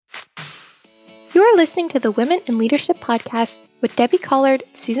You are listening to the Women in Leadership podcast with Debbie Collard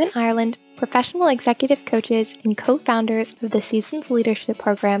and Susan Ireland, professional executive coaches and co-founders of the Seasons Leadership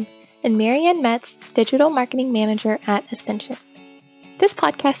Program, and Marianne Metz, digital marketing manager at Ascension. This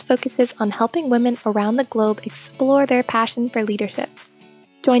podcast focuses on helping women around the globe explore their passion for leadership.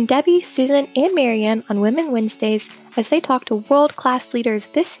 Join Debbie, Susan, and Marianne on Women Wednesdays as they talk to world-class leaders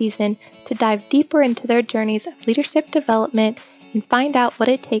this season to dive deeper into their journeys of leadership development and find out what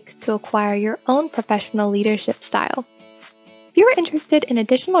it takes to acquire your own professional leadership style. If you are interested in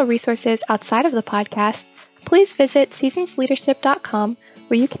additional resources outside of the podcast, please visit seasonsleadership.com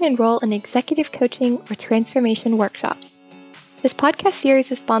where you can enroll in executive coaching or transformation workshops. This podcast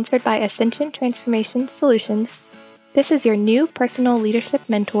series is sponsored by Ascension Transformation Solutions. This is your new personal leadership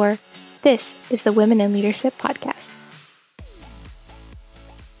mentor. This is the Women in Leadership podcast.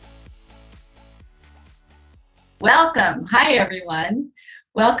 Welcome. Hi, everyone.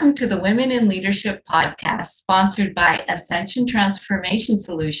 Welcome to the Women in Leadership podcast, sponsored by Ascension Transformation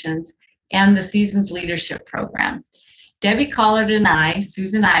Solutions and the Seasons Leadership Program. Debbie Collard and I,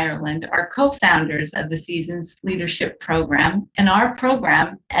 Susan Ireland, are co-founders of the Seasons Leadership Program, and our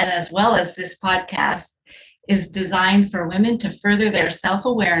program, and as well as this podcast, is designed for women to further their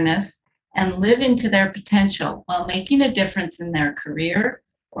self-awareness and live into their potential while making a difference in their career,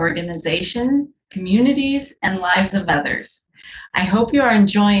 organization, communities, and lives of others. I hope you are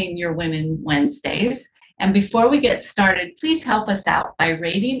enjoying your Women Wednesdays. And before we get started, please help us out by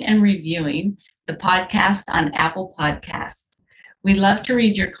rating and reviewing the podcast on Apple Podcasts. We love to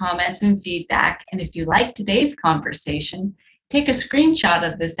read your comments and feedback. And if you like today's conversation, take a screenshot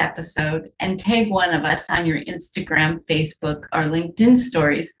of this episode and tag one of us on your Instagram, Facebook, or LinkedIn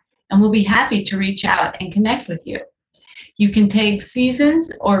stories, and we'll be happy to reach out and connect with you. You can tag Seasons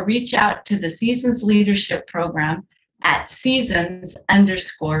or reach out to the Seasons Leadership Program at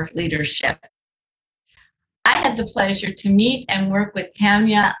Seasons_leadership. I had the pleasure to meet and work with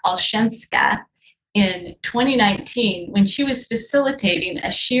Tamya Olszanska in 2019 when she was facilitating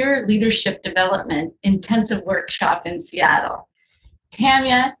a sheer leadership development intensive workshop in Seattle.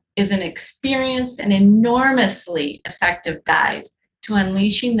 Tamya is an experienced and enormously effective guide to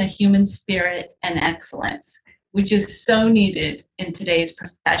unleashing the human spirit and excellence, which is so needed in today's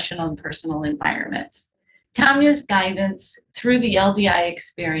professional and personal environments. Tamya's guidance through the LDI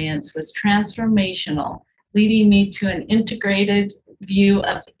experience was transformational, leading me to an integrated view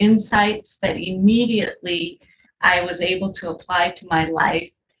of insights that immediately I was able to apply to my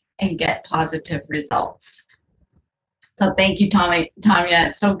life and get positive results. So thank you, Tamya.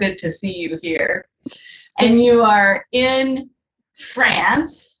 It's so good to see you here. And you are in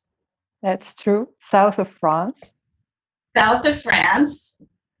France. That's true. South of France. South of France,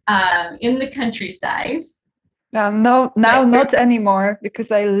 in the countryside. No, now not anymore,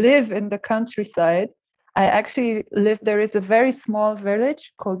 because I live in the countryside. I actually live, there is a very small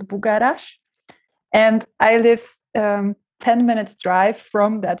village called Bugaraș, and I live 10 minutes drive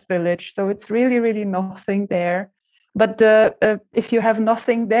from that village. So it's really, really nothing there. But if you have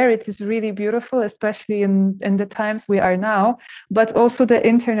nothing there, it is really beautiful, especially in the times we are now. But also the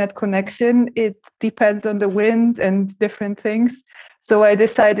internet connection, it depends on the wind and different things. So I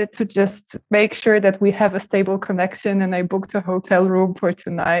decided to just make sure that we have a stable connection, and I booked a hotel room for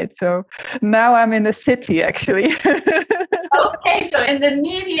tonight. So now I'm in the city, actually. Okay, so in the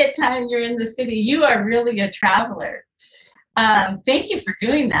immediate time you're in the city, you are really a traveler. Thank you for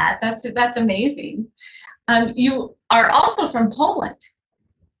doing that. That's amazing. You are also from Poland,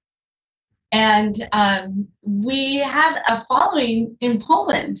 and we have a following in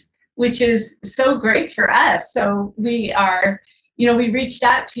Poland, which is so great for us. So we are, we reached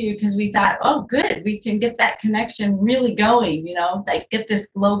out to you because we thought, oh, good, we can get that connection really going, like get this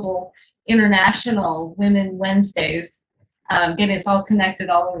global international Women Wednesdays, get us all connected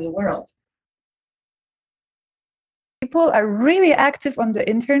all over the world. People are really active on the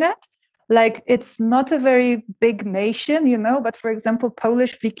internet. Like, it's not a very big nation, but for example,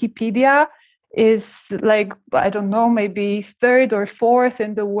 Polish Wikipedia is like, I don't know, maybe third or fourth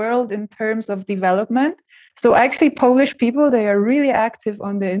in the world in terms of development. So actually Polish people, they are really active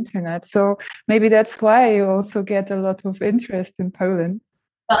on the internet. So maybe that's why you also get a lot of interest in Poland.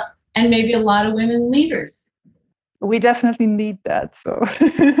 And maybe a lot of women leaders. We definitely need that. So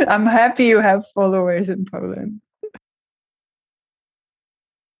I'm happy you have followers in Poland.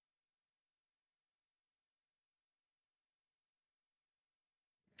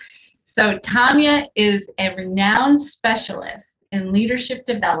 So Tamya is a renowned specialist in leadership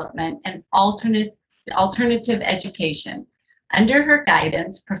development and alternative education. Under her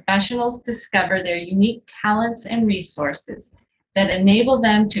guidance, professionals discover their unique talents and resources, that enable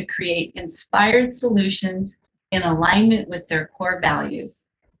them to create inspired solutions in alignment with their core values.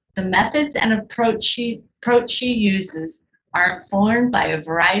 The methods and approach she uses are informed by a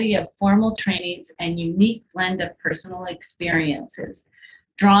variety of formal trainings and unique blend of personal experiences,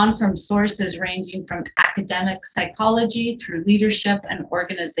 drawn from sources ranging from academic psychology through leadership and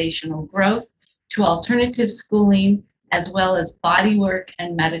organizational growth to alternative schooling, as well as bodywork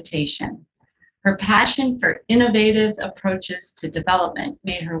and meditation. Her passion for innovative approaches to development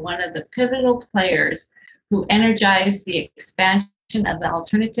made her one of the pivotal players who energized the expansion of the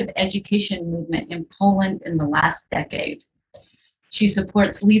alternative education movement in Poland in the last decade. She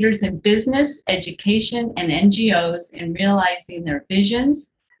supports leaders in business, education, and NGOs in realizing their visions,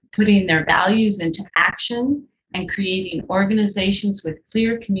 putting their values into action, and creating organizations with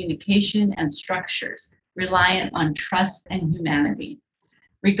clear communication and structures reliant on trust and humanity.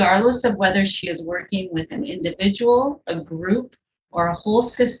 Regardless of whether she is working with an individual, a group, or a whole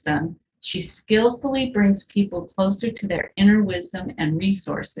system, she skillfully brings people closer to their inner wisdom and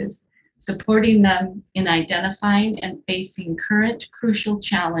resources, supporting them in identifying and facing current crucial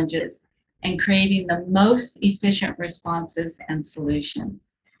challenges and creating the most efficient responses and solutions.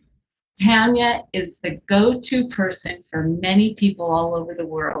 Tamya is the go-to person for many people all over the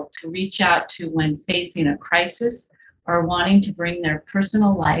world to reach out to when facing a crisis or wanting to bring their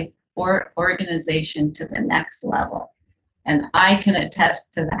personal life or organization to the next level. And I can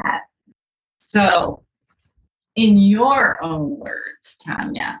attest to that. So, in your own words,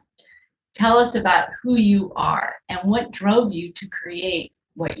 Tamya, tell us about who you are and what drove you to create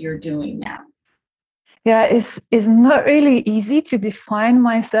what you're doing now. Yeah, it's not really easy to define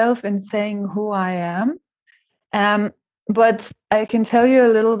myself in saying who I am. But I can tell you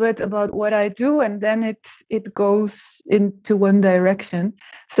a little bit about what I do, and then it goes into one direction.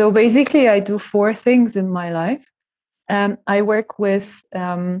 So basically, I do 4 things in my life. I work with,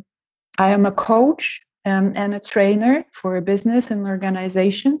 I am a coach and a trainer for business and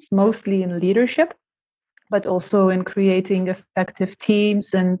organizations, mostly in leadership, but also in creating effective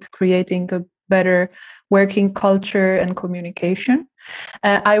teams and creating a better working culture and communication.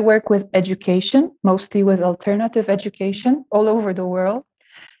 I work with education, mostly with alternative education all over the world.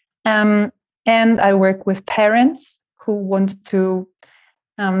 And I work with parents who want to,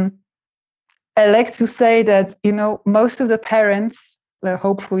 I like to say that, most of the parents, well,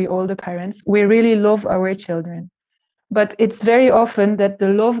 hopefully all the parents, we really love our children. But it's very often that the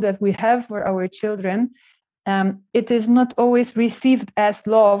love that we have for our children, it is not always received as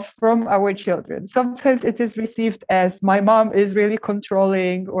love from our children. Sometimes it is received as my mom is really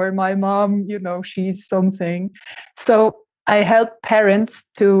controlling, or my mom, she's something. So I help parents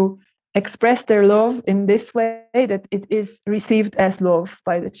to express their love in this way that it is received as love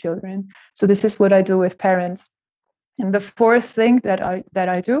by the children. So this is what I do with parents. And the 4th thing that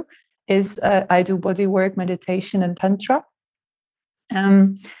I do is I do body work, meditation, and tantra.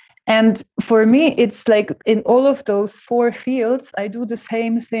 And for me, it's like in all of those 4 fields, I do the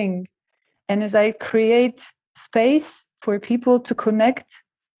same thing. And as I create space for people to connect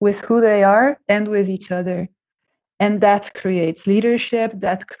with who they are and with each other. And that creates leadership,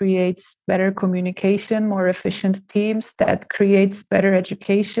 that creates better communication, more efficient teams, that creates better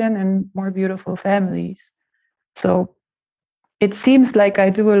education and more beautiful families. So it seems like I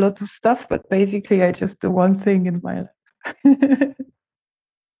do a lot of stuff, but basically I just do one thing in my life.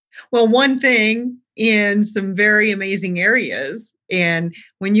 Well, one thing in some very amazing areas. And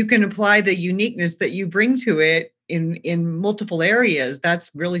when you can apply the uniqueness that you bring to it in multiple areas,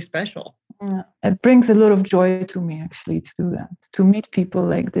 that's really special. Yeah, it brings a lot of joy to me, actually, to do that, to meet people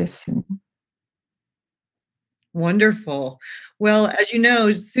like this. Wonderful. Well, as you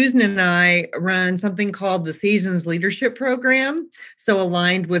know, Susan and I run something called the Seasons Leadership Program, so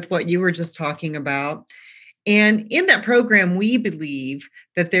aligned with what you were just talking about. And in that program, we believe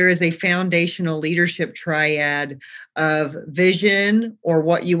that there is a foundational leadership triad of vision, or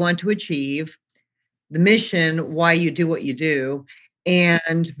what you want to achieve, the mission, why you do what you do,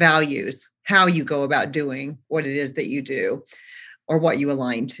 and values, how you go about doing what it is that you do or what you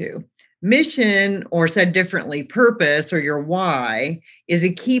align to. Mission, or said differently, purpose, or your why, is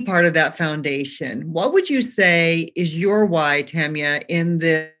a key part of that foundation. What would you say is your why, Tamya, in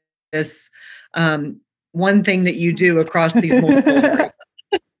this one thing that you do across these multiple areas?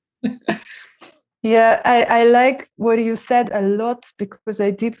 Yeah, I like what you said a lot, because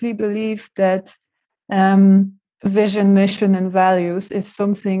I deeply believe that vision, mission, and values is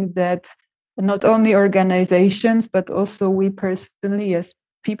something that not only organizations, but also we personally as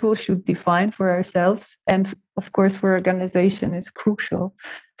people should define for ourselves. And of course, for organization is crucial.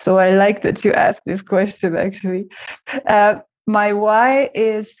 So I like that you asked this question, actually. my why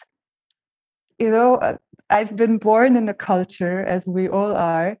is, I've been born in a culture, as we all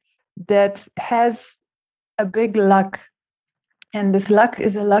are, that has a big lack. And this lack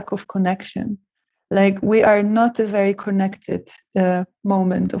is a lack of connection. Like, we are not a very connected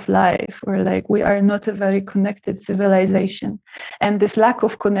moment of life, or like we are not a very connected civilization. And this lack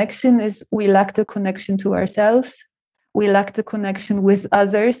of connection is, we lack the connection to ourselves, we lack the connection with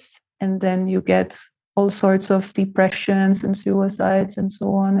others, and then you get all sorts of depressions and suicides and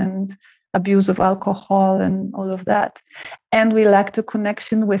so on, and abuse of alcohol and all of that. And we lack the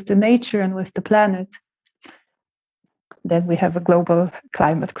connection with the nature and with the planet. Then we have a global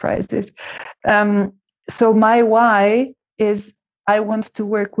climate crisis. So my why is, I want to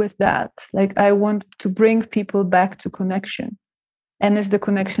work with that. Like, I want to bring people back to connection. And it's the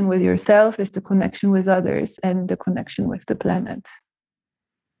connection with yourself, it's the connection with others, and the connection with the planet.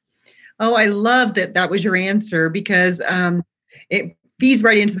 Oh, I love that that was your answer, because it feeds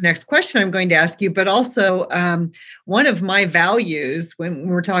right into the next question I'm going to ask you. But also, one of my values, when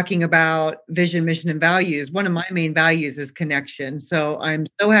we're talking about vision, mission, and values, one of my main values is connection. So I'm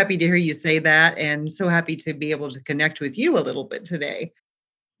so happy to hear you say that, and so happy to be able to connect with you a little bit today.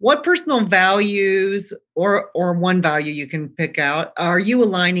 What personal values, or one value you can pick out, are you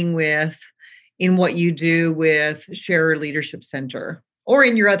aligning with in what you do with Share Leadership Center or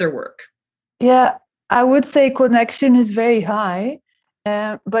in your other work? Yeah, I would say connection is very high,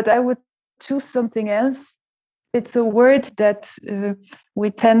 but I would choose something else. It's a word that we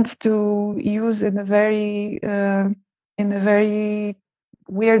tend to use in a very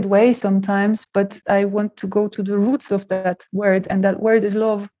weird way sometimes, but I want to go to the roots of that word, and that word is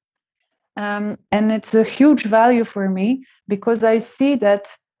love. And it's a huge value for me, because I see that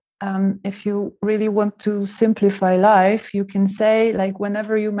if you really want to simplify life, you can say, like,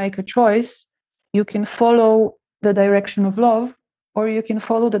 whenever you make a choice, you can follow the direction of love, or you can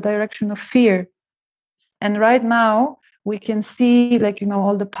follow the direction of fear. And right now we can see, like,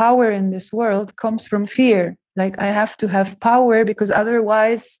 all the power in this world comes from fear. Like, I have to have power, because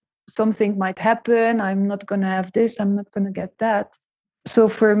otherwise something might happen. I'm not going to have this, I'm not going to get that. So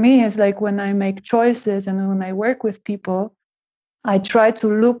for me, it's like, when I make choices and when I work with people, I try to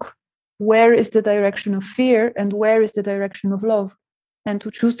look, where is the direction of fear and where is the direction of love, and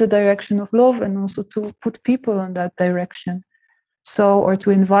to choose the direction of love, and also to put people in that direction. So, or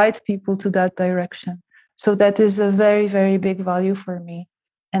to invite people to that direction. So that is a very, very big value for me.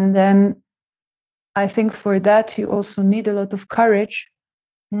 And then I think for that, you also need a lot of courage,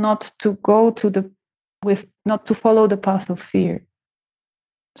 not to not to follow the path of fear.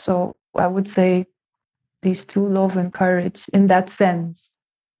 So I would say these two, love and courage, in that sense.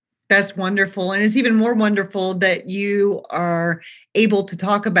 That's wonderful. And it's even more wonderful that you are able to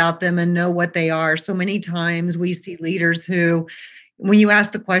talk about them and know what they are. So many times we see leaders who, when you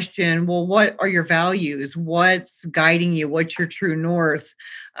ask the question, well, what are your values? What's guiding you? What's your true north?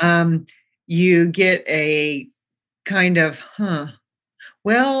 You get a kind of,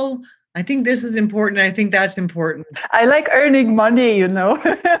 well, I think this is important. I think that's important. I like earning money, Yeah,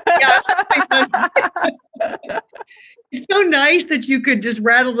 it's so nice that you could just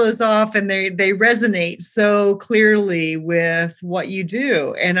rattle those off, and they resonate so clearly with what you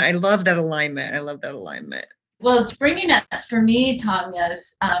do. And I love that alignment. Well, it's bringing up for me,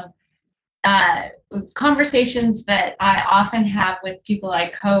 Tamya's conversations that I often have with people I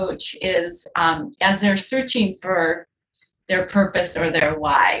coach is as they're searching for their purpose or their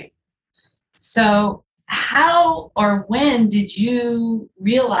why. So how or when did you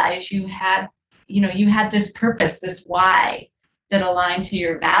realize you had this purpose, this why that aligned to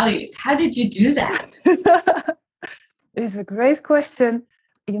your values? How did you do that? It's a great question.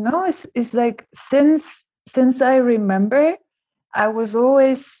 It's like, since I remember, I was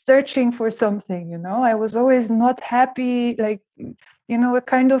always searching for something, I was always not happy, like, a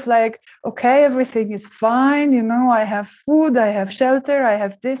kind of like, okay, everything is fine, I have food, I have shelter, I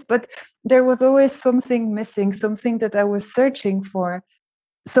have this, but there was always something missing, something that I was searching for.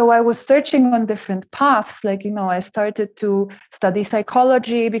 So I was searching on different paths. Like, I started to study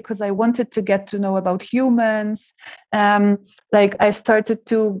psychology because I wanted to get to know about humans. Like, I started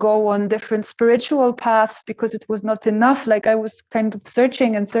to go on different spiritual paths because it was not enough. Like, I was kind of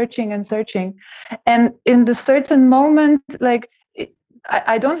searching and searching and searching. And in the certain moment, like,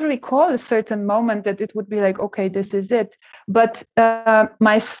 I don't recall a certain moment that it would be like, okay, this is it. But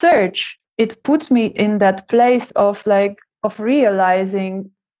my search, it put me in that place of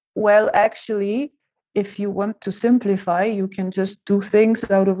realizing, well, actually, if you want to simplify, you can just do things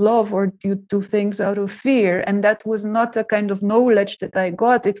out of love, or you do things out of fear. And that was not a kind of knowledge that I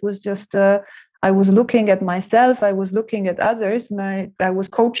got. It was just I was looking at myself, I was looking at others, and I was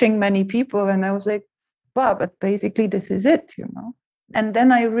coaching many people, and I was like, wow, but basically this is it, And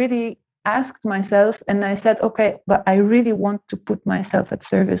then I really asked myself, and I said, okay, but I really want to put myself at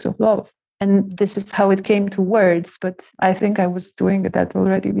service of love. And this is how it came to words, but I think I was doing that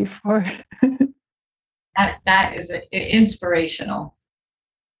already before. That is inspirational.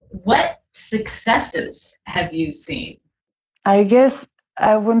 What successes have you seen? I guess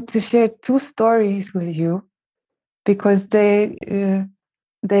I want to share 2 stories with you because they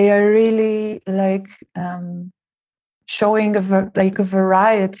are really like showing a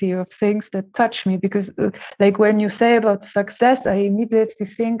variety of things that touch me. Because like when you say about success, I immediately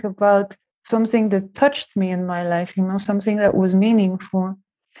think about something that touched me in my life, something that was meaningful.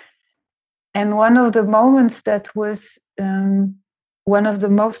 And one of the moments that was one of the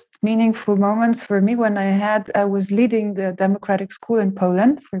most meaningful moments for me when I was leading the democratic school in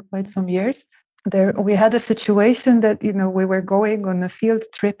Poland for quite some years. There we had a situation that we were going on a field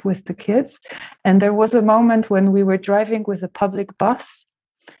trip with the kids, and there was a moment when we were driving with a public bus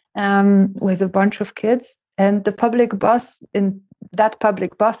with a bunch of kids, and the public bus in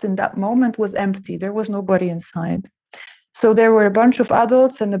that moment was empty. There was nobody inside. So there were a bunch of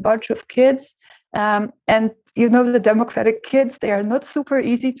adults and a bunch of kids. And the democratic kids, they are not super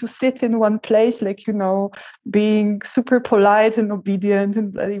easy to sit in one place, like, being super polite and obedient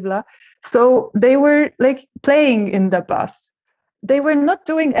and blah, blah, blah. So they were like playing in the bus. They were not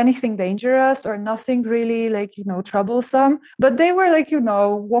doing anything dangerous or nothing really like, troublesome, but they were like,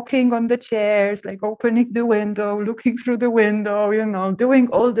 walking on the chairs, like opening the window, looking through the window, doing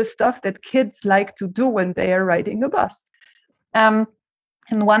all the stuff that kids like to do when they are riding a bus.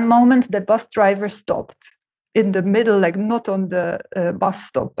 In one moment, the bus driver stopped in the middle, like not on the bus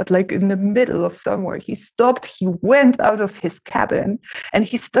stop, but like in the middle of somewhere. He stopped, he went out of his cabin, and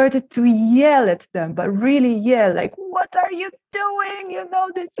he started to yell at them, but really yell, like, what are you doing?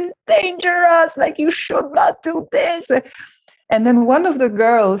 This is dangerous. Like, you should not do this. And then one of the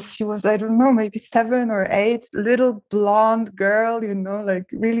girls, she was, I don't know, maybe 7 or 8, little blonde girl, like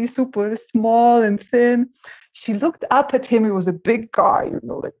really super small and thin. She looked up at him. He was a big guy,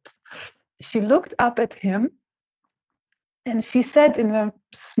 like she looked up at him and she said in a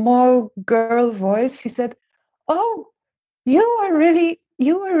small girl voice, she said, oh, you are really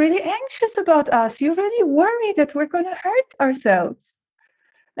anxious about us. You really worry that we're going to hurt ourselves.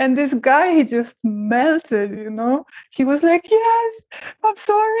 And this guy, he just melted, He was like, yes, I'm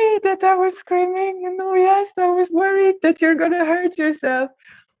sorry that I was screaming, yes, I was worried that you're going to hurt yourself.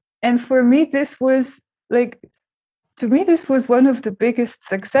 And for me, this was one of the biggest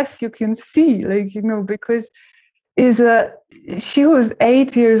success you can see, because she was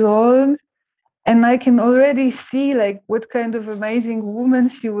 8 years old, and I can already see like what kind of amazing woman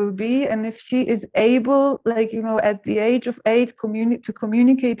she will be. And if she is able, at the age of 8, to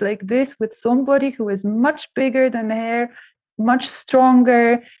communicate like this with somebody who is much bigger than her, much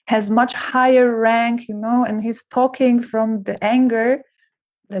stronger, has much higher rank, and he's talking from the anger,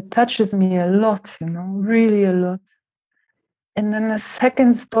 that touches me a lot, really a lot. And then the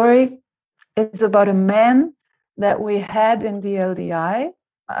second story is about a man that we had in the LDI.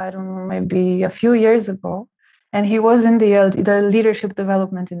 I don't know, maybe a few years ago. And he was in the Leadership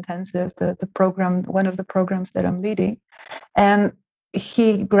Development Intensive, the program, one of the programs that I'm leading. And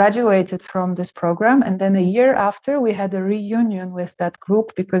he graduated from this program. And then a year after, we had a reunion with that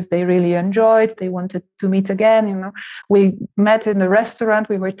group because they really enjoyed, they wanted to meet again. We met in the restaurant.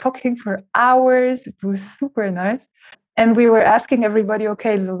 We were talking for hours. It was super nice. And we were asking everybody,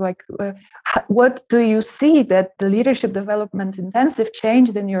 okay, so what do you see that the Leadership Development Intensive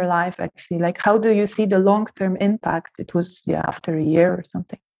changed in your life, actually? Like, how do you see the long-term impact? It was, after a year or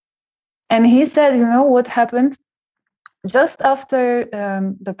something. And he said, what happened? Just after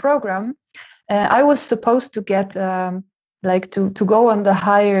the program, I was supposed to get, to go on the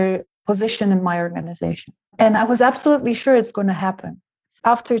higher position in my organization. And I was absolutely sure it's going to happen.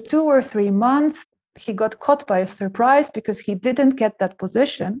 After 2 or 3 months, he got caught by a surprise because he didn't get that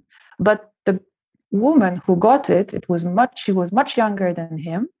position. But the woman who got it, she was much younger than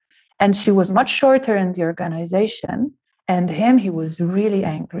him, and she was much shorter in the organization. And he was really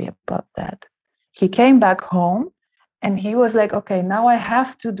angry about that. He came back home and he was like, okay, now I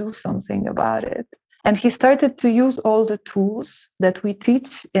have to do something about it. And he started to use all the tools that we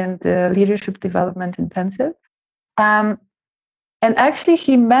teach in the Leadership Development Intensive. And actually,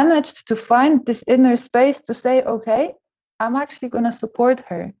 he managed to find this inner space to say, okay, I'm actually going to support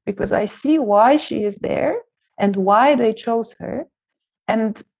her because I see why she is there and why they chose her.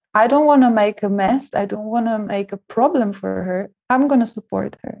 And I don't want to make a mess. I don't want to make a problem for her. I'm going to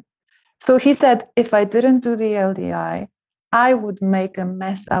support her. So he said, if I didn't do the LDI, I would make a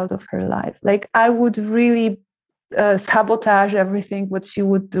mess out of her life. Like I would really sabotage everything what she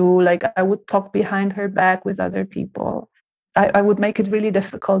would do. Like I would talk behind her back with other people. I would make it really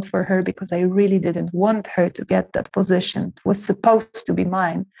difficult for her because I really didn't want her to get that position. It was supposed to be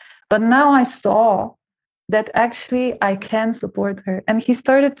mine. But now I saw that actually I can support her. And he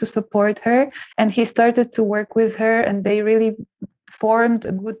started to support her and he started to work with her and they really formed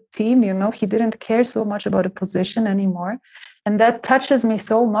a good team. He didn't care so much about a position anymore. And that touches me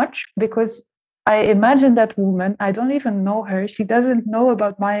so much because I imagine that woman, I don't even know her. She doesn't know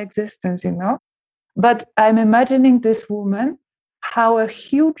about my existence. But I'm imagining this woman, how a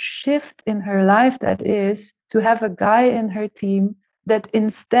huge shift in her life that is to have a guy in her team that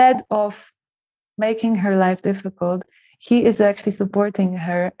instead of making her life difficult, he is actually supporting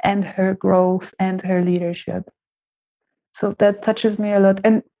her and her growth and her leadership. So that touches me a lot.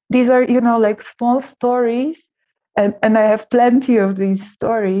 And these are, like small stories. And I have plenty of these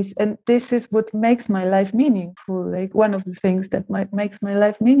stories. And this is what makes my life meaningful. Like one of the things that makes my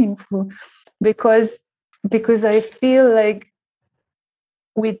life meaningful. Because I feel like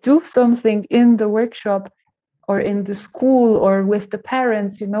we do something in the workshop or in the school or with the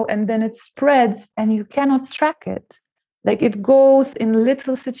parents, and then it spreads and you cannot track it. Like it goes in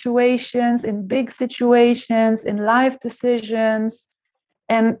little situations, in big situations, in life decisions,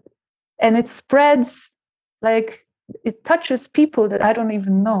 and it spreads, like it touches people that I don't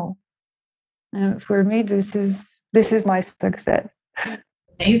even know. And for me, this is my success.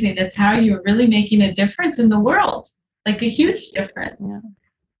 Amazing. That's how you're really making a difference in the world, like a huge difference. Yeah.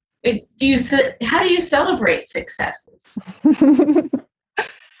 How do you celebrate successes?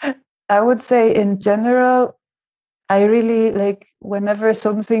 I would say in general, I really like whenever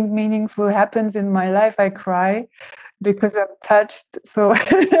something meaningful happens in my life, I cry because I'm touched. So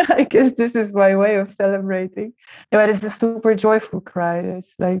I guess this is my way of celebrating. But it's a super joyful cry.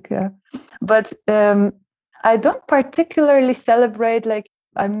 It's like, but I don't particularly celebrate, like,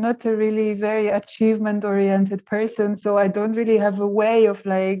 I'm not a really very achievement oriented person. So I don't really have a way of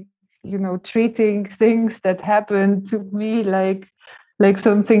like, treating things that happen to me like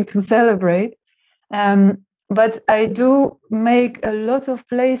something to celebrate. But I do make a lot of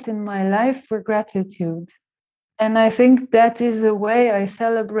place in my life for gratitude. And I think that is a way I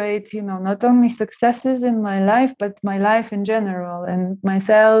celebrate, not only successes in my life, but my life in general and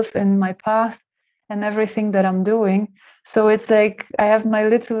myself and my path and everything that I'm doing. So it's like I have my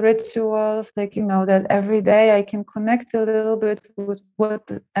little rituals, like, that every day I can connect a little bit with what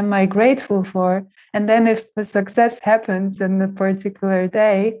am I grateful for. And then if a success happens in a particular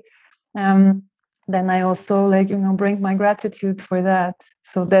day, then I also bring my gratitude for that.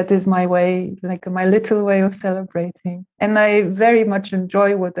 So that is my way, like my little way of celebrating. And I very much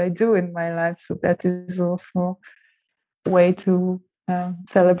enjoy what I do in my life. So that is also a way to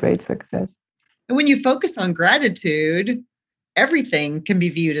celebrate success. And when you focus on gratitude, everything can be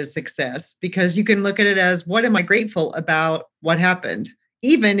viewed as success because you can look at it as, what am I grateful about what happened,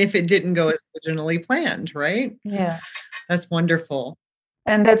 even if it didn't go as originally planned, right? Yeah. That's wonderful.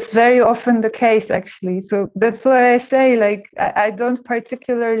 And that's very often the case, actually. So that's why I say, like, I don't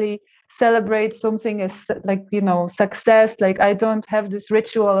particularly celebrate something as like, success. Like, I don't have this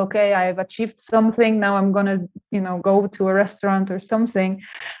ritual, okay, I've achieved something, now I'm going to, go to a restaurant or something.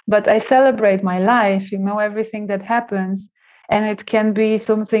 But I celebrate my life, everything that happens. And it can be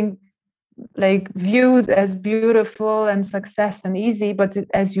something like viewed as beautiful and success and easy, but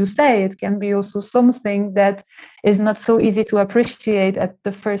as you say, it can be also something that is not so easy to appreciate at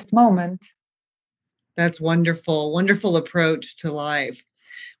the first moment. That's wonderful. Wonderful approach to life.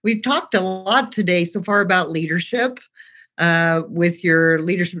 We've talked a lot today so far about leadership with your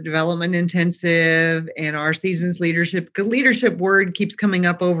leadership development intensive and our season's leadership. The leadership word keeps coming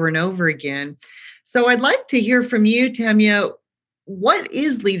up over and over again. So I'd like to hear from you, Tamya. What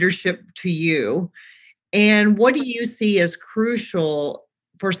is leadership to you? And what do you see as crucial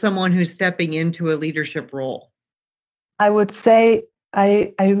for someone who's stepping into a leadership role? I would say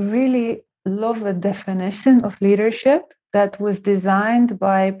I really love a definition of leadership that was designed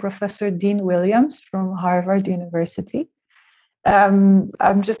by Professor Dean Williams from Harvard University.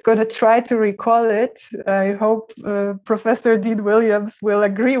 I'm just going to try to recall it. I hope Professor Dean Williams will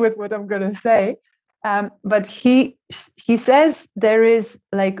agree with what I'm going to say. But he says there is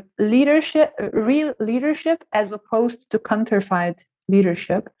like leadership, real leadership, as opposed to counterfeit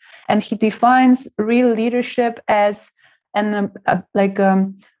leadership, and he defines real leadership as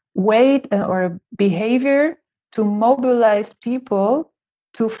way or a behavior to mobilize people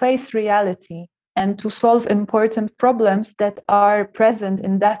to face reality. and to solve important problems that are present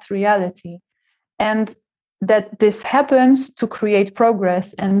in that reality. And that this happens to create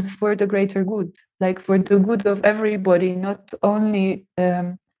progress and for the greater good, like for the good of everybody, not only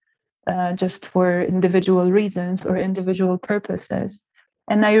just for individual reasons or individual purposes.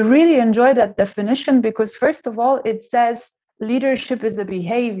 And I really enjoy that definition because, first of all, it says leadership is a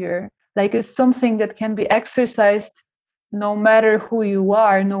behavior, like it's something that can be exercised no matter who you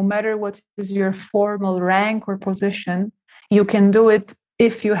are, no matter what is your formal rank or position. You can do it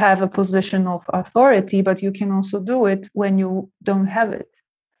if you have a position of authority, but you can also do it when you don't have it.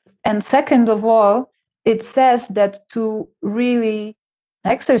 And second of all, it says that to really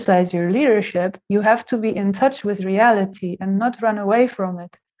exercise your leadership, you have to be in touch with reality and not run away from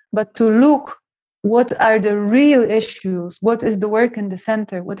it, but to look what are the real issues, what is the work in the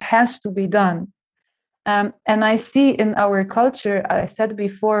center, what has to be done. And I see in our culture, I said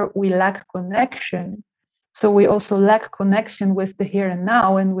before, we lack connection. So we also lack connection with the here and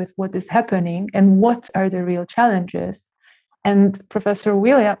now and with what is happening and what are the real challenges. And Professor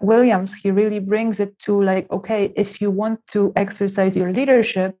Williams, he really brings it to like, okay, if you want to exercise your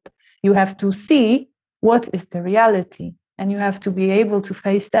leadership, you have to see what is the reality. And you have to be able to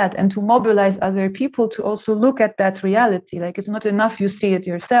face that and to mobilize other people to also look at that reality. Like it's not enough you see it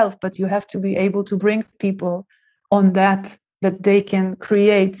yourself, but you have to be able to bring people on that they can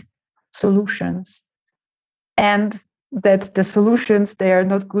create solutions. And that the solutions, they are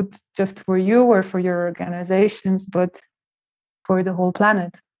not good just for you or for your organizations, but for the whole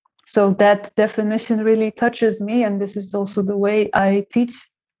planet. So that definition really touches me. And this is also the way I teach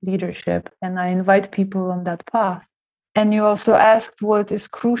leadership and I invite people on that path. And you also asked what is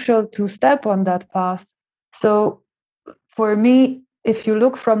crucial to step on that path. So for me, if you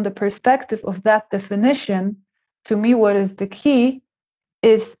look from the perspective of that definition, to me, what is the key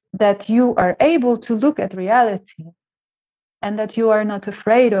is that you are able to look at reality and that you are not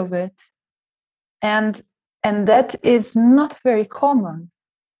afraid of it. And that is not very common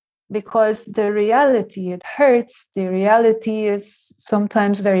because the reality, it hurts. The reality is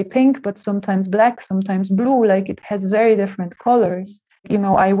sometimes very pink, but sometimes black, sometimes blue, like it has very different colors. You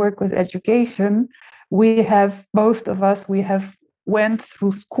know, I work with education. Most of us, we have went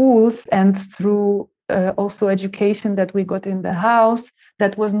through schools and through also education that we got in the house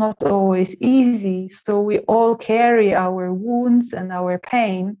that was not always easy. So we all carry our wounds and our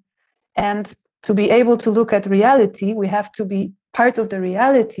pain. And to be able to look at reality, we have to be part of the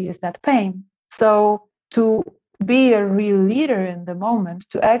reality is that pain. So to be a real leader in the moment,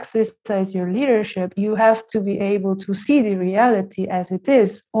 to exercise your leadership, you have to be able to see the reality as it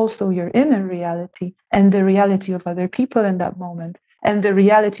is, also your inner reality and the reality of other people in that moment, and the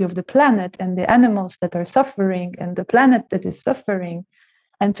reality of the planet and the animals that are suffering and the planet that is suffering,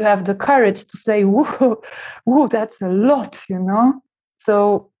 and to have the courage to say, whoa, that's a lot, you know?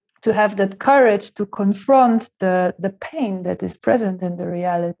 So to have that courage to confront the pain that is present in the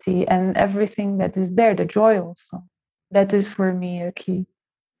reality and everything that is there, the joy also. That is for me a key.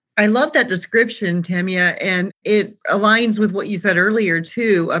 I love that description, Tamya, and it aligns with what you said earlier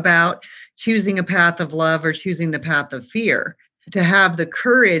too about choosing a path of love or choosing the path of fear. To have the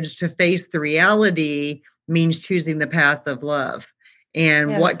courage to face the reality means choosing the path of love.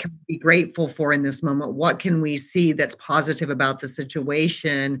 And Yes. What can we be grateful for in this moment? What can we see that's positive about the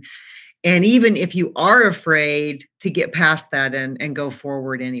situation? And even if you are afraid, to get past that and go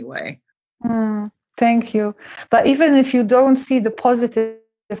forward anyway. Thank you. But even if you don't see the positive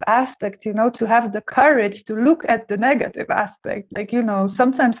aspect, you know, to have the courage to look at the negative aspect. Like, you know,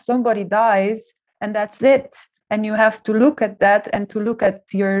 sometimes somebody dies and that's it. And you have to look at that and to look at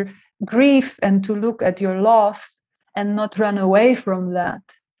your grief and to look at your loss and not run away from that.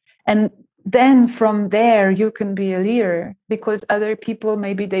 And then from there, you can be a leader because other people,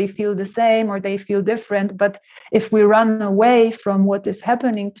 maybe they feel the same or they feel different. But if we run away from what is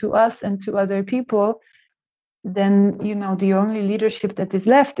happening to us and to other people, then, you know, the only leadership that is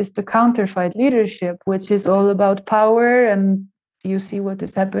left is the counterfeit leadership, which is all about power. And you see what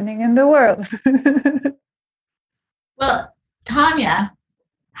is happening in the world. Well, Tamya,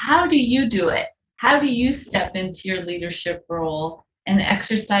 how do you do it? How do you step into your leadership role and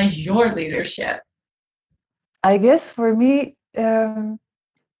exercise your leadership? I guess for me,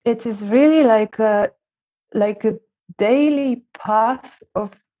 it is really like a daily path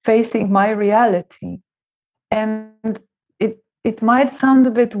of facing my reality. And it might sound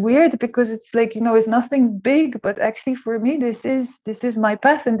a bit weird because it's like, you know, it's nothing big, but actually for me this is my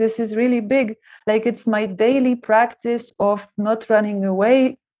path, and this is really big. Like it's my daily practice of not running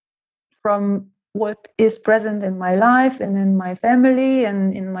away from what is present in my life and in my family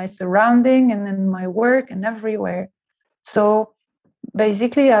and in my surrounding and in my work and everywhere. So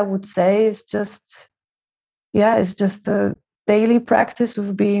basically, I would say it's just a daily practice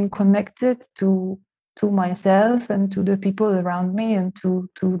of being connected to myself and to the people around me and to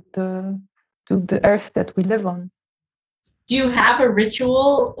the earth that we live on. Do you have a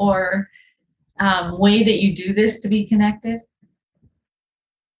ritual or way that you do this to be connected?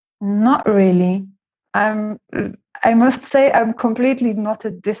 Not really. I must say I'm completely not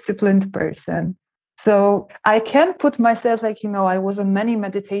a disciplined person. So I can put myself, like, I was on many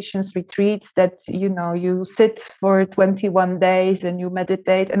meditations retreats that, you sit for 21 days and you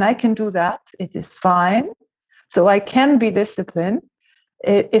meditate, and I can do that. It is fine. So I can be disciplined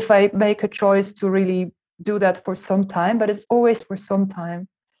if I make a choice to really do that for some time, but it's always for some time.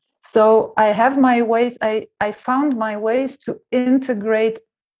 So I have my ways. I found my ways to integrate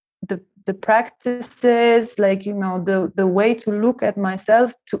the practices, like, the way to look at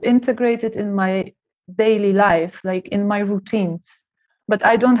myself, to integrate it in my daily life, like in my routines. But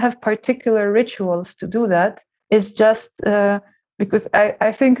I don't have particular rituals to do that. It's just because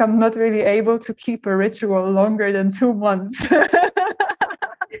I think I'm not really able to keep a ritual longer than 2 months. That's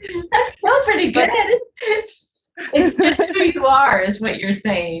still pretty good. It's just who you are, is what you're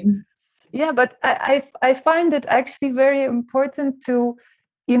saying. Yeah, but I find it actually very important to,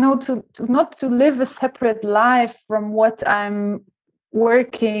 to not to live a separate life from what I'm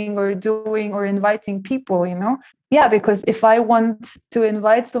working or doing or inviting people, Yeah, because if I want to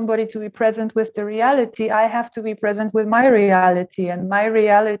invite somebody to be present with the reality, I have to be present with my reality. And my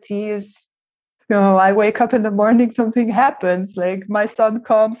reality is, I wake up in the morning, something happens, like my son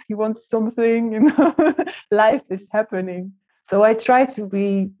comes, he wants something, life is happening. So I try to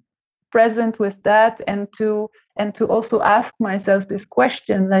be present with that, and to also ask myself this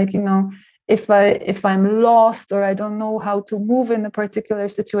question, like, if I'm lost or I don't know how to move in a particular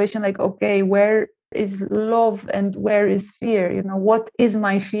situation, like, okay, where is love and where is fear? What is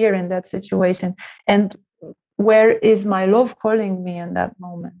my fear in that situation, and where is my love calling me in that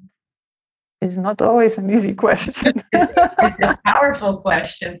moment? It's not always an easy question. It's a powerful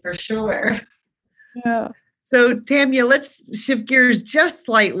question for sure. Yeah. So, Tamya, let's shift gears just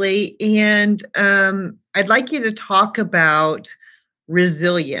slightly. And I'd like you to talk about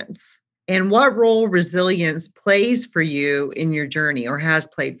resilience and what role resilience plays for you in your journey, or has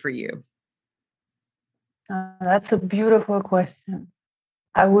played for you. That's a beautiful question.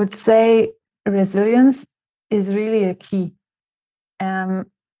 I would say resilience is really a key.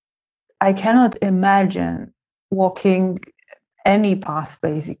 I cannot imagine walking any path,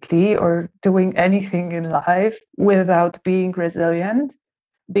 basically, or doing anything in life without being resilient,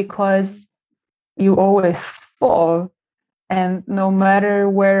 because you always fall. And no matter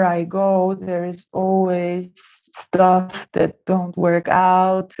where I go, there is always stuff that don't work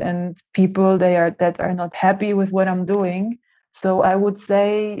out and people that are not happy with what I'm doing. So I would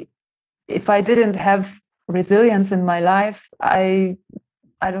say, if I didn't have resilience in my life,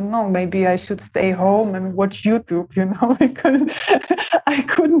 I don't know, maybe I should stay home and watch YouTube, because I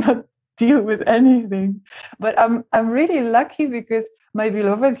could not deal with anything. But I'm really lucky, because my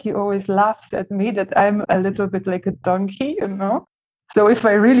beloved, he always laughs at me that I'm a little bit like a donkey, So if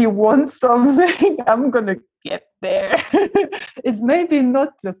I really want something, I'm gonna get there. It's maybe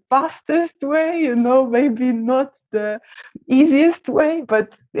not the fastest way, maybe not the easiest way,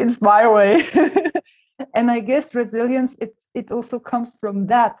 but it's my way. And I guess resilience, it also comes from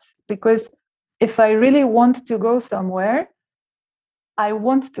that, because if I really want to go somewhere, I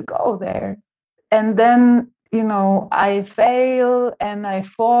want to go there. And then, I fail and I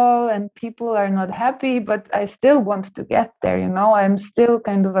fall and people are not happy, but I still want to get there, I'm still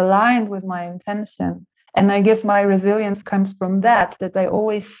kind of aligned with my intention. And I guess my resilience comes from that I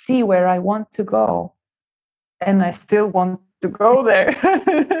always see where I want to go. And I still want to go there.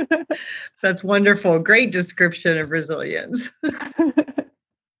 That's wonderful. Great description of resilience.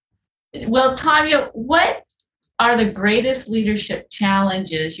 Well, Tamya, what are the greatest leadership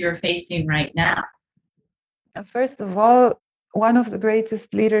challenges you're facing right now? First of all, one of the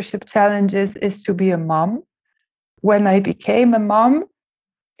greatest leadership challenges is to be a mom. When I became a mom,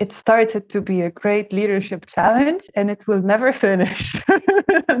 it started to be a great leadership challenge, and it will never finish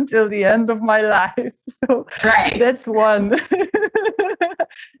until the end of my life. So right. That's one.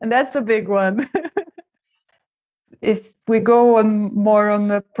 And that's a big one. If we go on more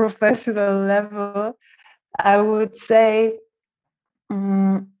on a professional level, I would say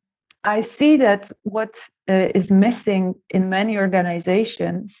I see that what is missing in many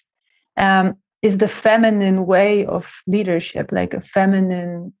organizations is the feminine way of leadership, like a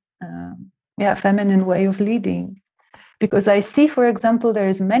feminine feminine way of leading. Because I see, for example, there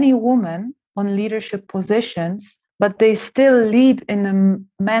is many women on leadership positions, but they still lead in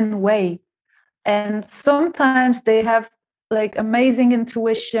a man way. And sometimes they have like amazing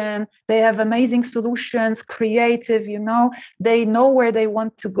intuition, they have amazing solutions, creative, they know where they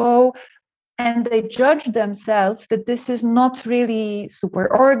want to go. And they judge themselves that this is not really super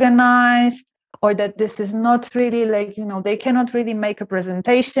organized, or that this is not really they cannot really make a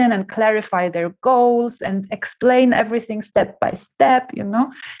presentation and clarify their goals and explain everything step by step,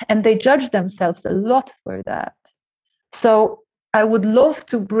 and they judge themselves a lot for that. So I would love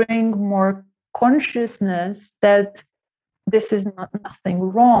to bring more consciousness that this is nothing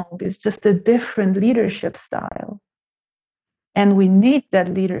wrong. It's just a different leadership style. And we need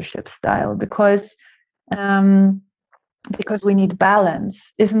that leadership style because we need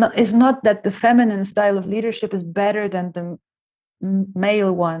balance. It's not that the feminine style of leadership is better than the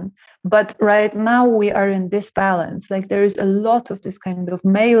male one, but right now we are in this balance. Like there is a lot of this kind of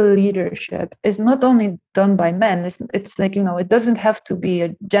male leadership. It's not only done by men. It's like, it doesn't have to be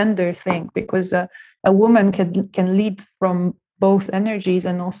a gender thing, because a woman can lead from both energies,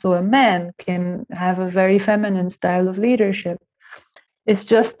 and also a man can have a very feminine style of leadership. It's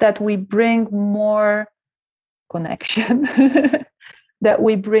just that we bring more connection, that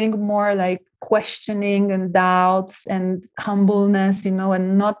we bring more like questioning and doubts and humbleness,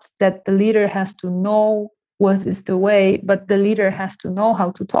 and not that the leader has to know what is the way, but the leader has to know how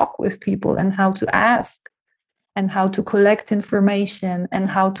to talk with people and how to ask and how to collect information and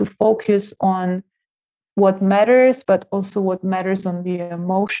how to focus on what matters, but also what matters on the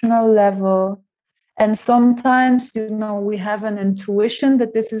emotional level. And sometimes, we have an intuition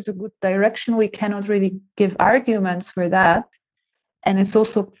that this is a good direction. We cannot really give arguments for that. And it's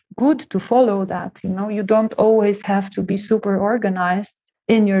also good to follow that. You don't always have to be super organized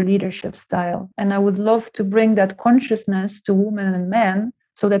in your leadership style. And I would love to bring that consciousness to women and men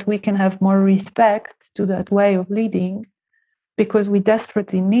so that we can have more respect to that way of leading, because we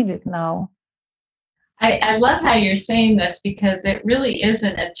desperately need it now. I love how you're saying this, because it really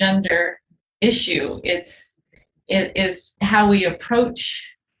isn't a gender issue. It is how we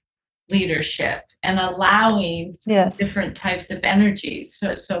approach leadership and allowing different types of energies.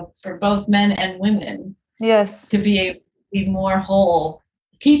 So for both men and women, to be able to be more whole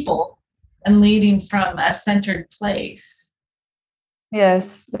people and leading from a centered place.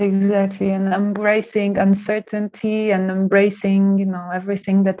 Yes, exactly. And embracing uncertainty and embracing,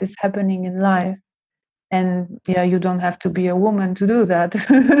 everything that is happening in life. And you don't have to be a woman to do that.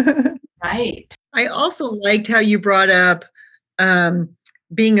 Right. I also liked how you brought up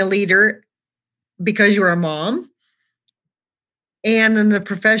being a leader because you're a mom. And then the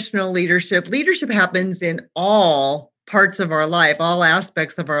professional leadership. Leadership happens in all parts of our life, all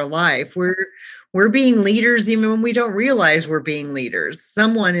aspects of our life. We're being leaders even when we don't realize we're being leaders.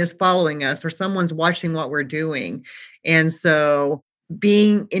 Someone is following us, or someone's watching what we're doing. And so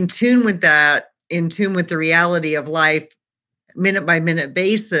being in tune with that, in tune with the reality of life, minute by minute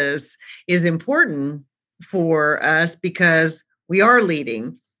basis, is important for us because we are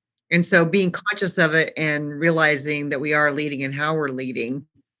leading. And so being conscious of it and realizing that we are leading and how we're leading,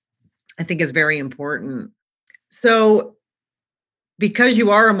 I think is very important. So because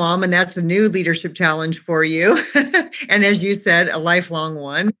you are a mom, and that's a new leadership challenge for you, and as you said, a lifelong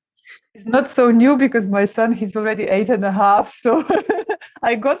one. It's not so new because my son, he's already 8.5. So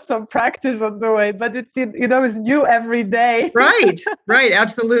I got some practice on the way, but it's, it's new every day. Right.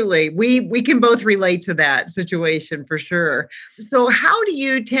 Absolutely. We can both relate to that situation for sure. So how do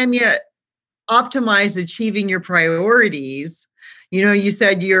you, Tamya, optimize achieving your priorities? You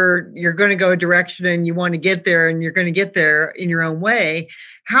said you're going to go a direction and you want to get there, and you're going to get there in your own way.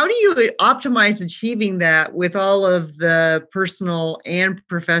 How do you optimize achieving that with all of the personal and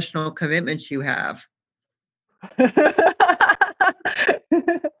professional commitments you have?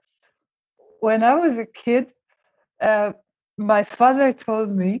 When I was a kid, my father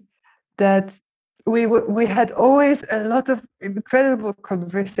told me that we had always a lot of incredible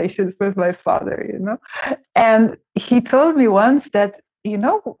conversations with my father, and he told me once that, we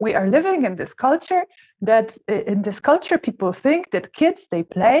are living in this culture, that in this culture people think that kids, they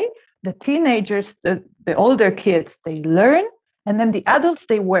play, the teenagers, the older kids, they learn, and then the adults,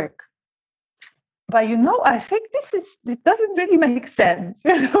 they work. But I think it doesn't really make sense.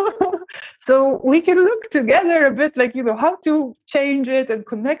 So we can look together a bit, like, how to change it and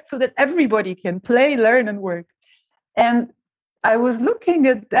connect so that everybody can play, learn, and work. And I was looking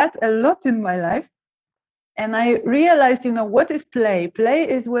at that a lot in my life. And I realized, what is play? Play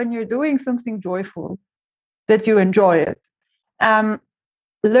is when you're doing something joyful, that you enjoy it.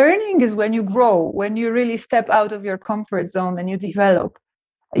 learning is when you grow, when you really step out of your comfort zone and you develop,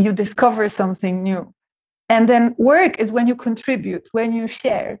 you discover something new. And then work is when you contribute, when you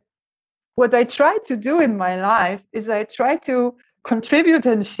share. What I try to do in my life is I try to contribute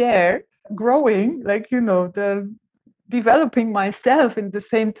and share, growing, like, the developing myself in the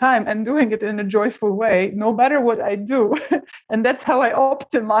same time and doing it in a joyful way, no matter what I do. And that's how I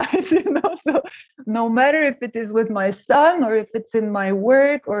optimize, So no matter if it is with my son or if it's in my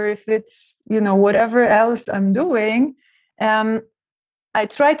work or if it's, whatever else I'm doing, I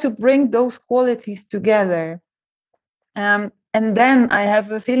try to bring those qualities together. And then I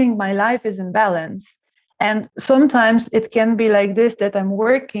have a feeling my life is in balance. And sometimes it can be like this, that I'm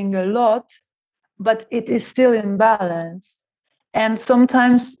working a lot, but it is still in balance. And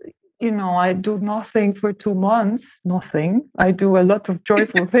sometimes, I do nothing for 2 months, nothing. I do a lot of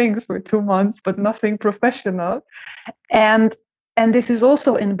joyful things for 2 months, but nothing professional. And this is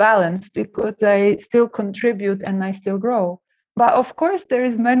also in balance because I still contribute and I still grow. But of course, there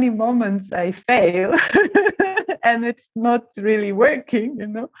is many moments I fail and it's not really working,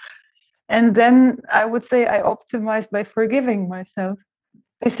 And then I would say I optimize by forgiving myself.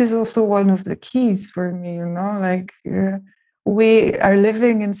 This is also one of the keys for me, we are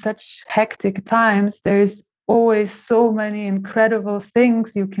living in such hectic times. There's always so many incredible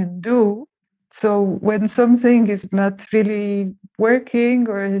things you can do. So when something is not really working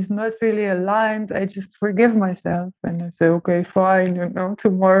or is not really aligned, I just forgive myself and I say, okay, fine,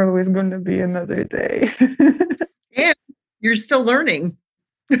 tomorrow is going to be another day. And you're still learning.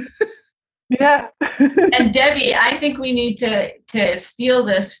 Yeah. And Debbie, I think we need to steal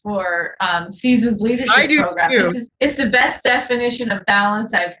this for Seasons Leadership Program. Too. It's the best definition of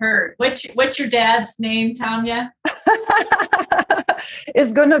balance I've heard. What's your dad's name, Tamya?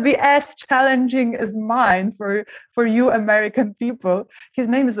 It's going to be as challenging as mine for you American people. His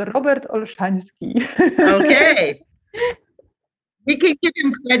name is Robert Olszanski. Okay. We can give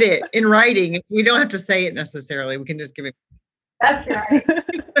him credit in writing. We don't have to say it necessarily. We can just give him. That's right.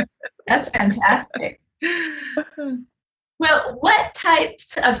 That's fantastic. Well, what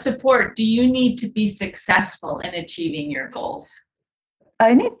types of support do you need to be successful in achieving your goals?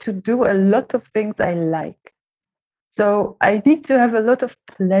 I need to do a lot of things I like. So I need to have a lot of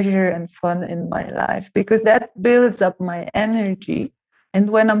pleasure and fun in my life because that builds up my energy. And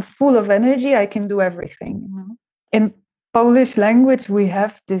when I'm full of energy, I can do everything. In Polish language, we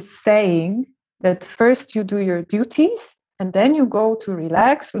have this saying that first you do your duties and then you go to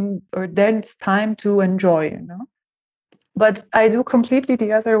relax or then it's time to enjoy, But I do completely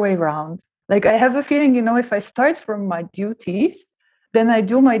the other way around. Like I have a feeling, if I start from my duties, then I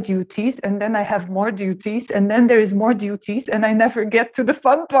do my duties and then I have more duties and then there is more duties and I never get to the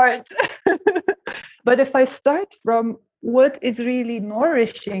fun part. But if I start from what is really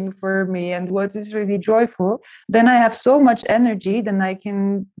nourishing for me and what is really joyful, then I have so much energy, then I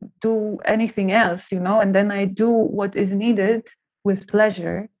can do anything else, and then I do what is needed with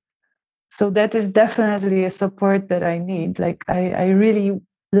pleasure. So that is definitely a support that I need. Like I really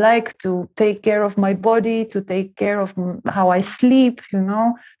like to take care of my body, to take care of how I sleep,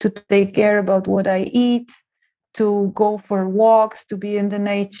 to take care about what I eat, to go for walks, to be in the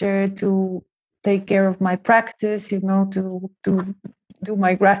nature, to take care of my practice, to do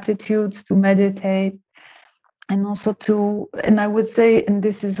my gratitudes, to meditate. And also and I would say, and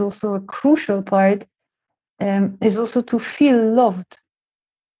this is also a crucial part, is also to feel loved.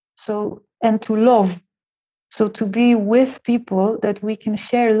 So, and to love. So to be with people that we can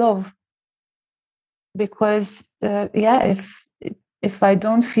share love. Because, if I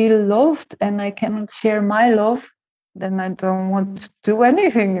don't feel loved and I cannot share my love, then I don't want to do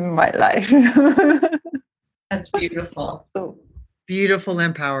anything in my life. That's beautiful. So, beautiful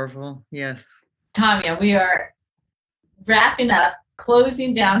and powerful. Yes. Tamya, we are wrapping up,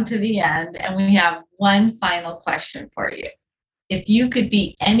 closing down to the end, and we have one final question for you. If you could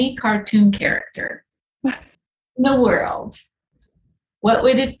be any cartoon character in the world, what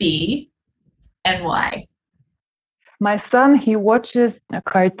would it be and why? My son, he watches a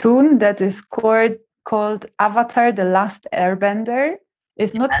cartoon that is called Avatar: The Last Airbender.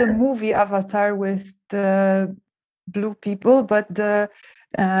 It's not the movie Avatar with the blue people, but it's a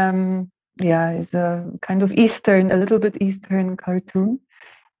kind of a little bit Eastern cartoon.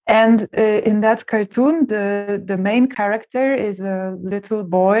 And in that cartoon, the main character is a little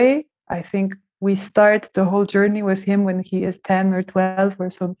boy. I think we start the whole journey with him when he is 10 or 12 or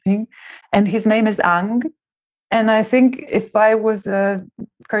something. And his name is Ang. And I think if I was a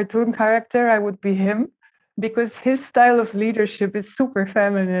cartoon character, I would be him because his style of leadership is super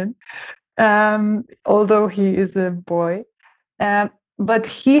feminine, although he is a boy. but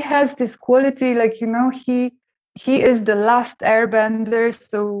he has this quality, like, he is the last airbender,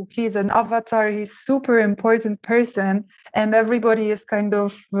 so he's an avatar, he's super important person, and everybody is kind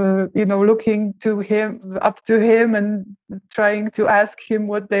of looking up to him and trying to ask him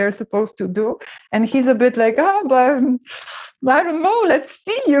what they're supposed to do, and he's a bit like, but I don't know, let's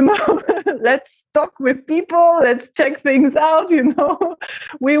see, let's talk with people, let's check things out,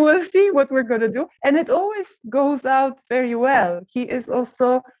 we will see what we're going to do, and it always goes out very well. He is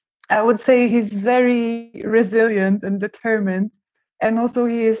also, I would say, he's very resilient and determined. And also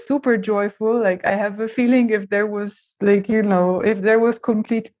he is super joyful. Like, I have a feeling if there was if there was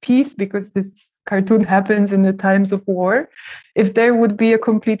complete peace, because this cartoon happens in the times of war, if there would be a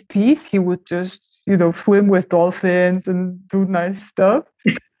complete peace, he would just, swim with dolphins and do nice stuff.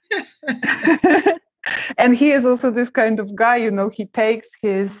 And he is also this kind of guy, he takes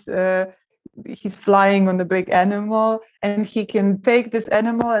he's flying on a big animal, and he can take this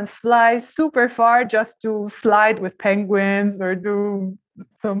animal and fly super far just to slide with penguins or do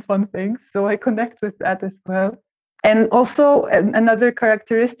some fun things. So I connect with that as well. And also another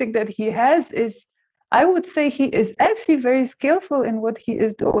characteristic that he has is, I would say, he is actually very skillful in what he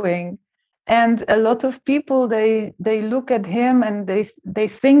is doing. And a lot of people, they look at him and they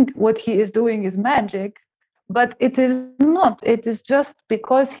think what he is doing is magic. But it is not. It is just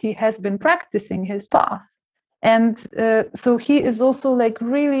because he has been practicing his path. And so he is also like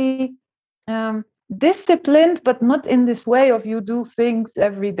really disciplined, but not in this way of you do things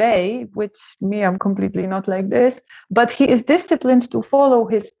every day, which me, I'm completely not like this. But he is disciplined to follow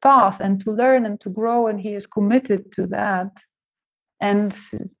his path and to learn and to grow, and he is committed to that. And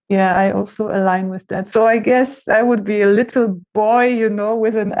yeah, I also align with that. So I guess I would be a little boy,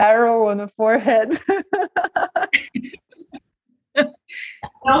 with an arrow on a forehead. I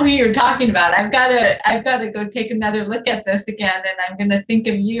know who you're talking about. I've got to go take another look at this again, and I'm going to think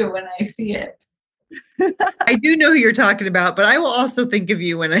of you when I see it. I do know who you're talking about, but I will also think of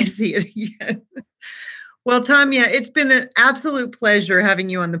you when I see it again. Well, Tamya, it's been an absolute pleasure having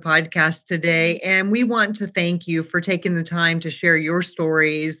you on the podcast today. And we want to thank you for taking the time to share your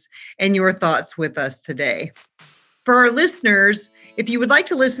stories and your thoughts with us today. For our listeners, if you would like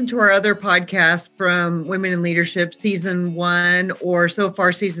to listen to our other podcasts from Women in Leadership Season 1 or so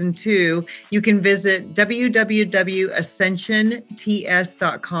far Season 2, you can visit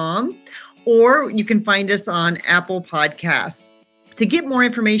www.ascensionts.com, or you can find us on Apple Podcasts. To get more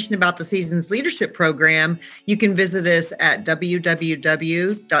information about the Seasons Leadership Program, you can visit us at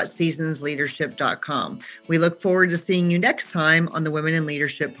www.seasonsleadership.com. We look forward to seeing you next time on the Women in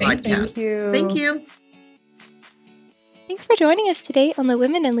Leadership Podcast. Thank you. Thanks for joining us today on the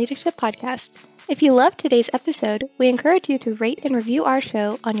Women in Leadership Podcast. If you loved today's episode, we encourage you to rate and review our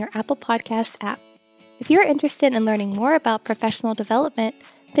show on your Apple Podcast app. If you're interested in learning more about professional development,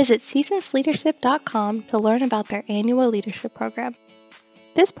 visit seasonsleadership.com to learn about their annual leadership program.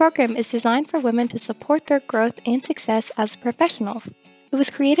 This program is designed for women to support their growth and success as a professional. It was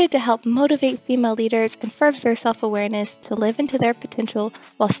created to help motivate female leaders and further their self-awareness to live into their potential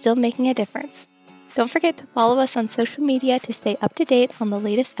while still making a difference. Don't forget to follow us on social media to stay up to date on the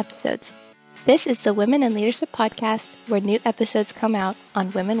latest episodes. This is the Women in Leadership Podcast, where new episodes come out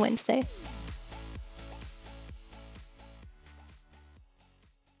on Women Wednesday.